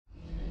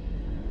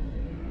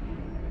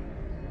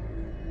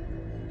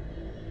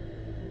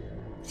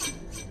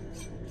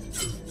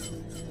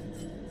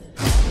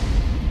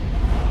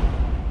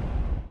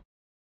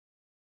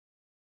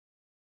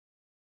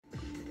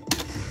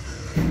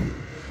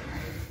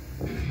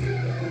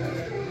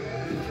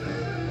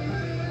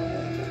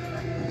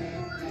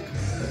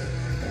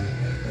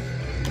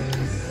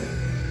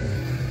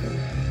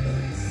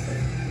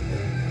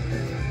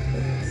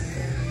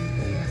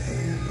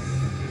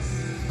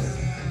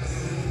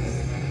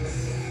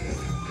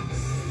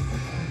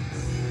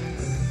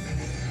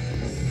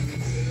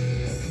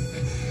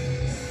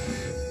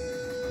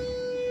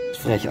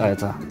Frech,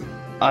 Alter.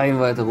 Ein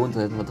weiter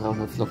runter hätten wir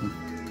 300 Flocken.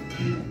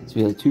 Das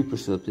wäre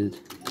typisch so ein Bild.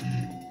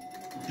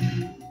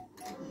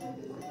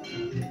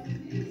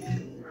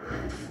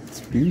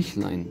 Das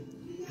Büchlein.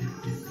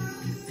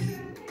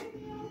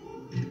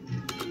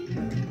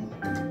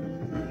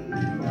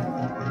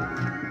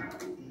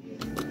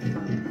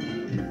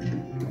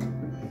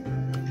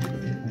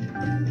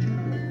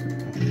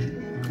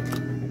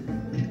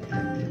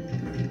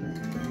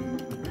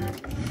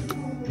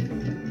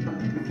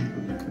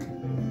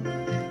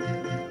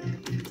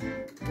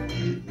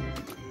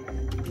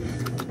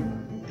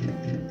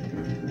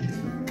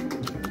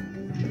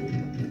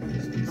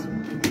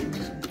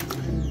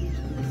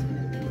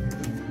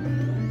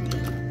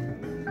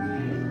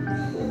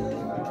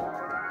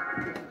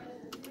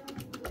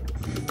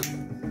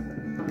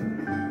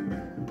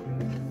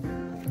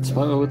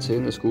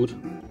 €2,10 ist gut.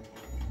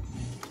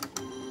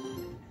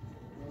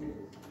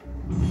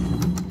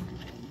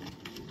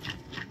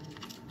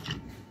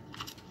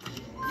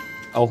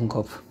 Auch ein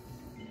Kopf.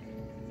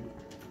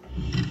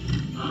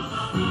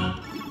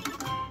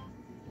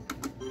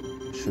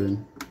 Schön.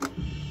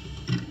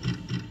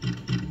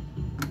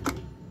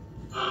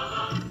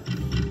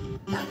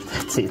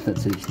 Der zählt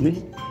natürlich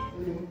nicht.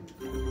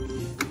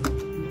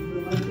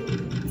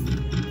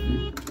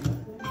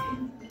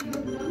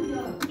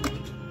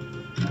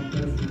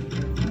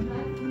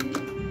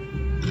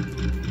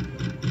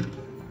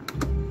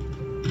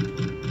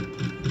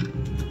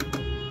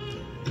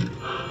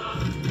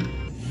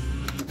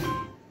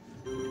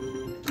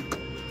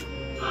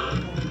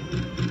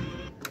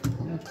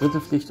 Dritte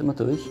Pflicht immer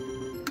durch.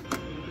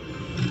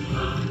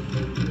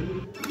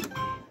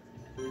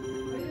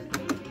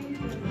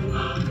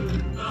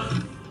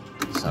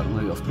 Sagen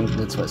wir, wie oft bringt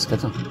mir 2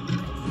 Scatter?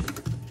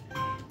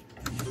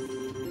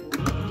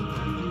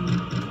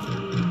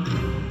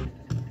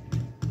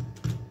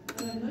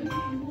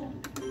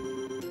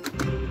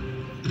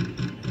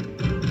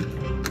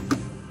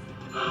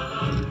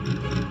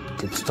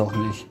 Gibt's doch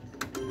nicht.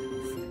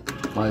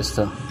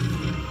 Meister.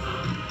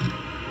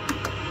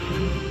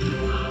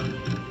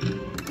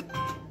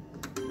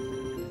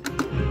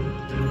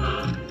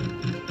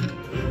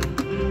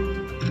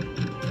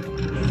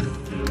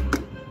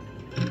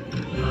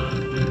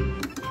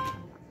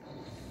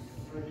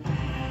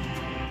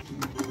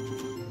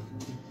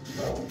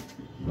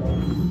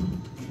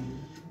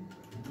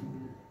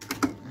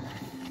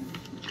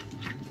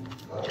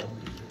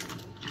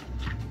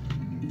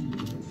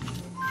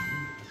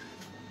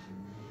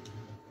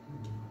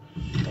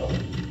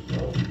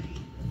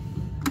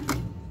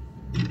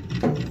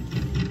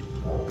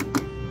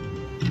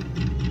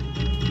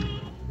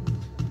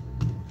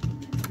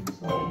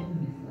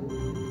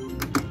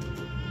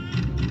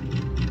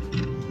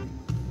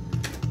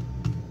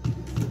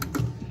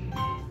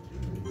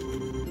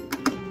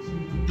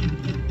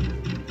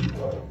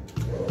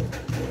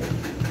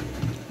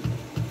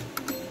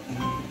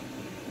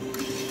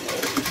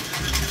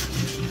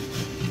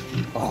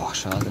 Oh,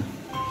 schade.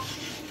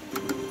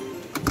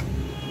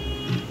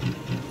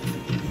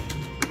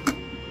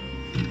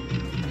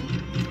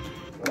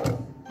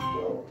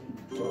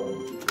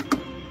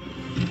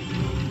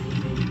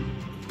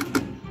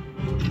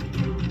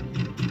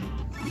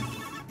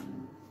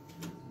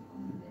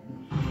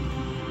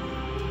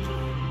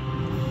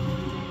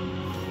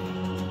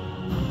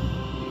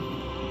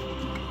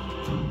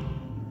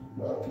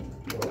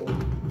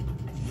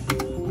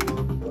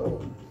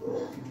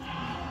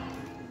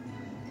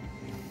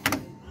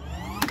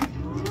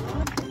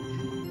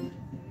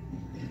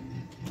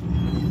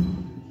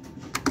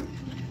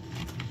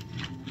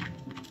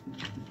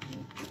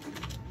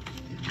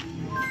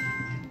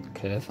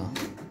 Käfer.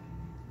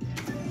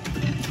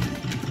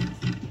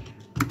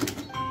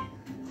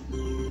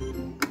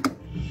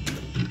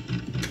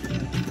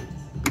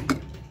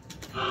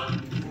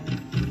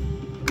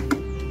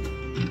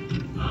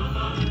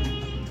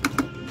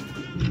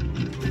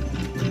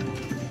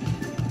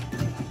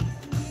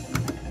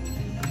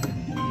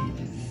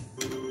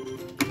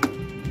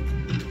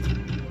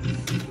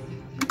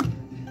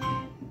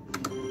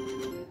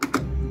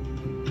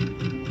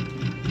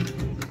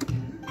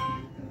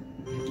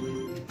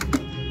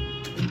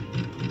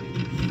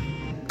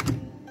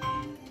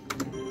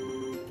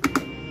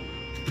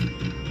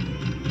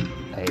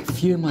 Ey,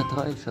 4 mal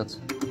 3, Schatz.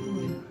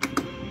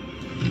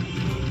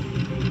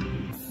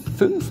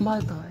 5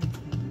 mal 3.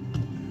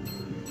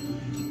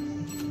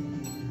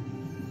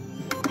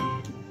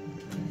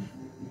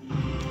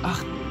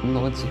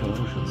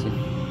 €98, Schatzi.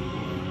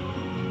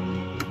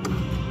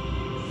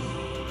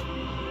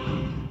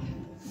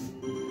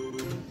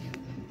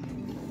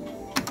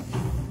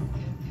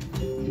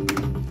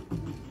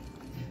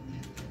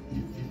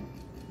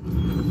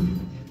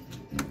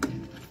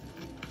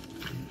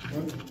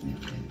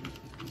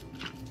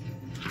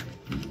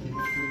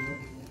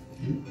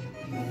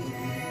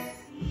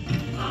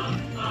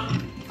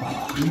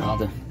 Oh,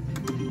 schade.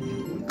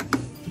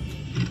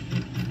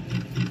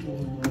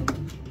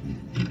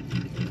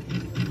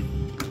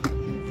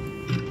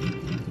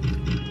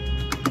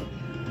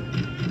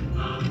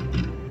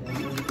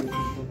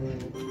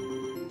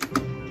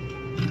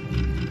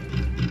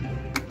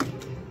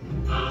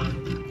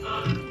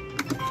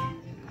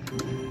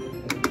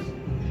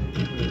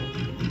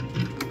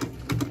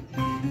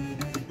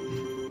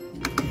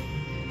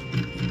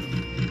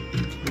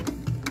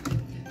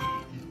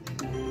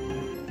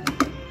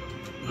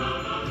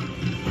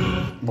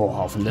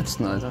 Boah, auf den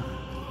letzten, Alter.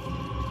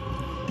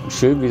 Und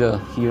schön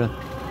wieder hier.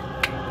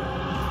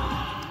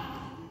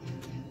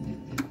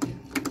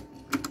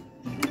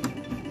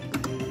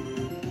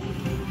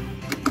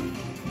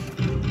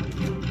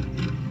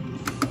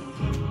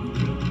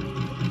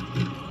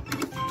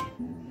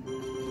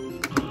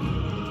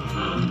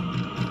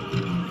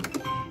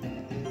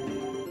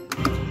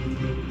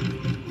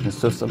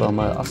 Jetzt dürfst du aber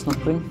mal Ass noch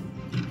bringen.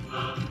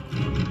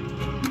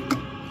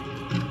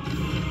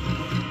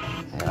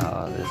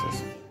 Ja, das ist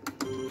es.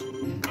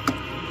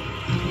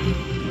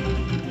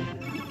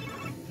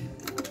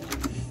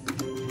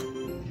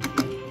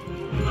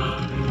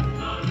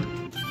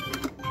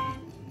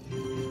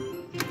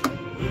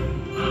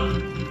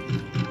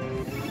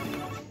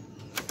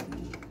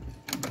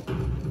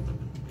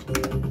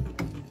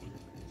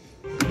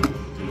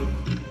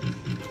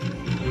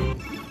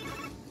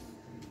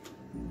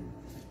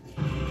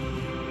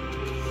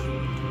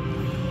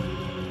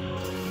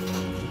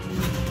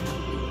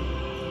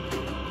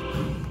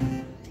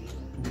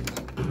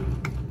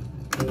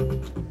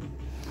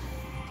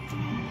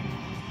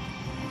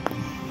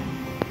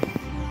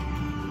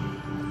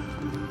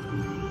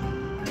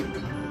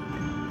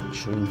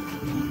 Schön.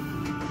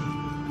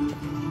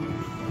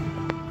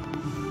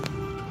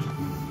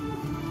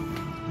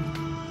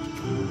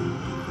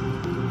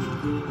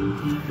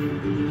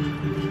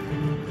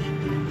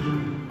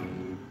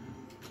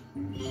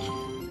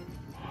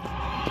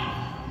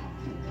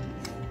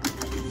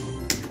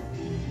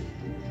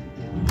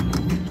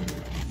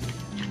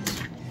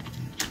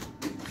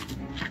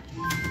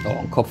 Oh,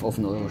 ein Kopf auf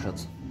den Euro,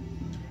 Schatz.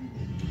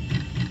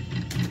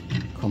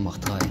 Komm, mach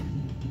 3.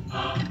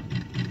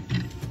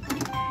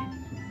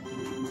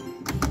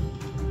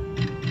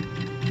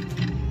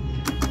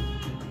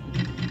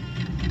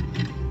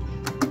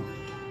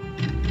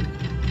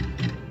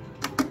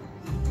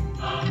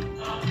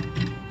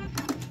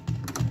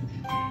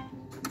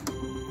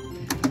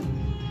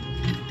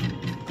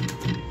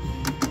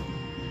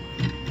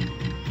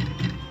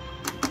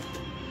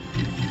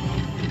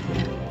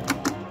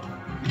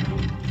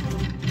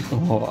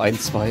 Oh, ein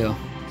Zweier.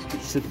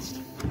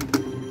 Sitzt.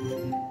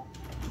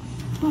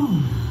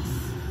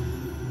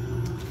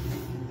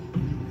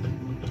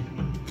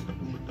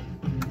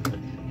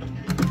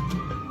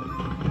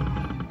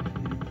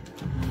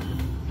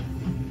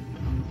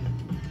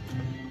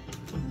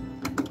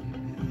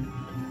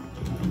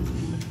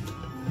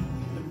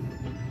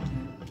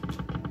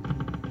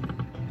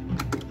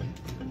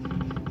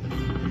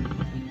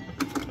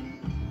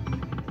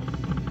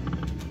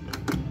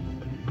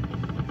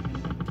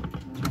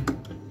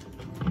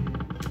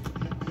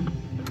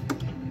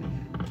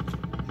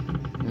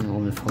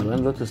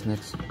 Dann wird es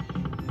nichts.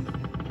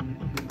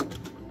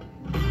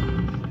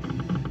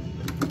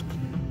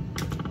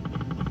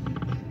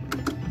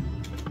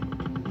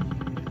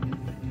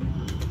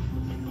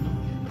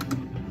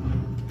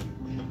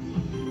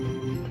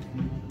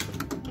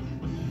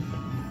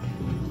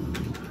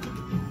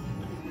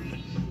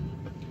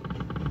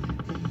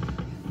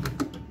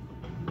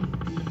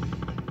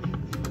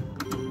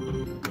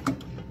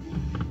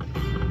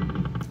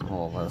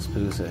 Oh, war das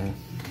böse, ey.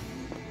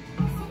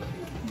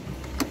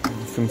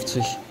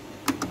 50.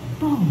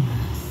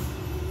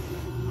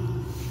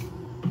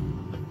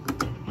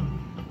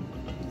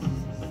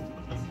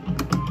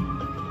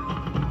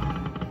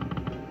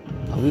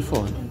 Aber wie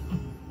vorhin.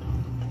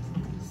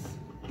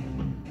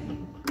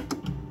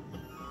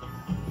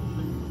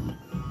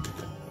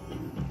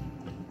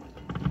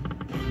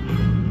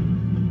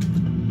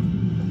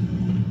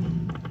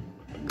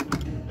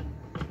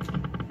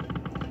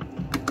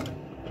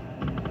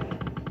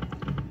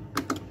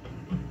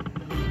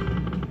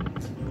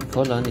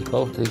 Fräulein, ich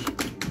brauch dich.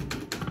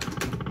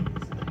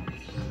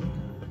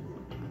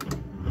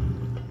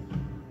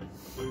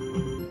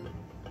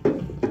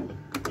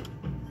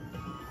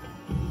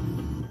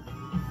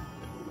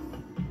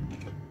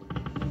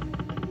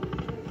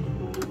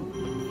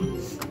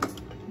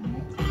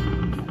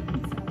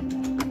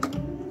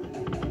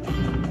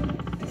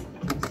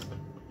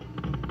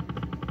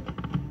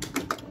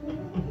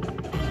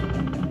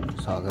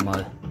 Sage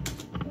mal.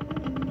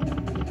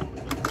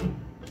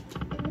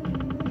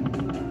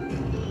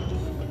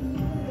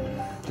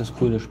 Das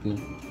coole Spiel.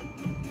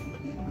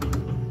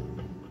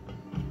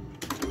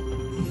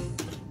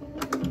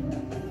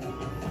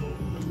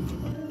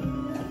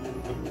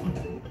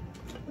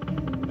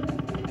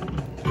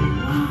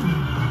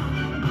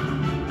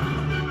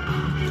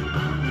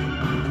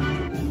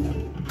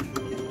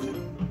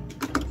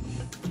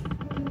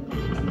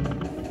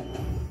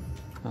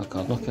 Ja,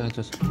 gerade noch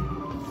gerettet.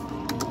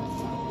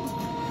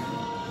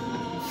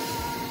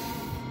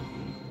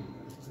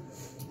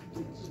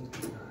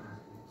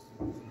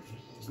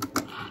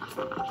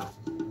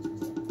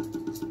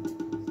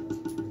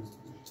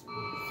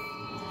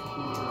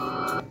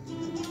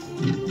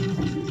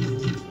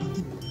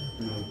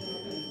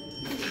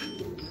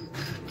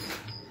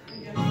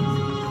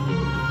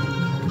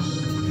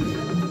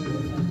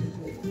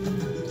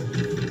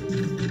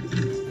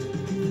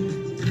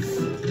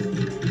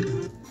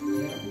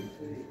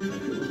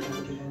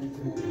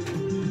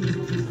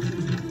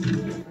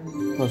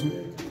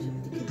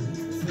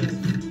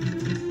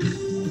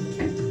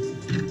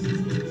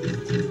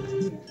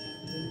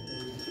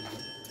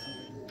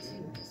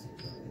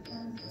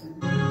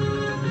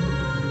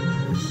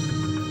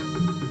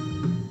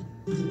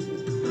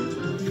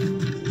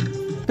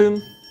 Pim.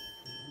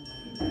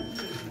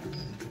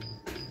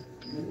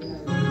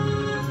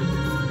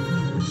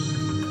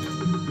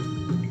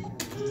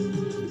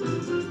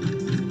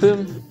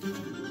 Pim.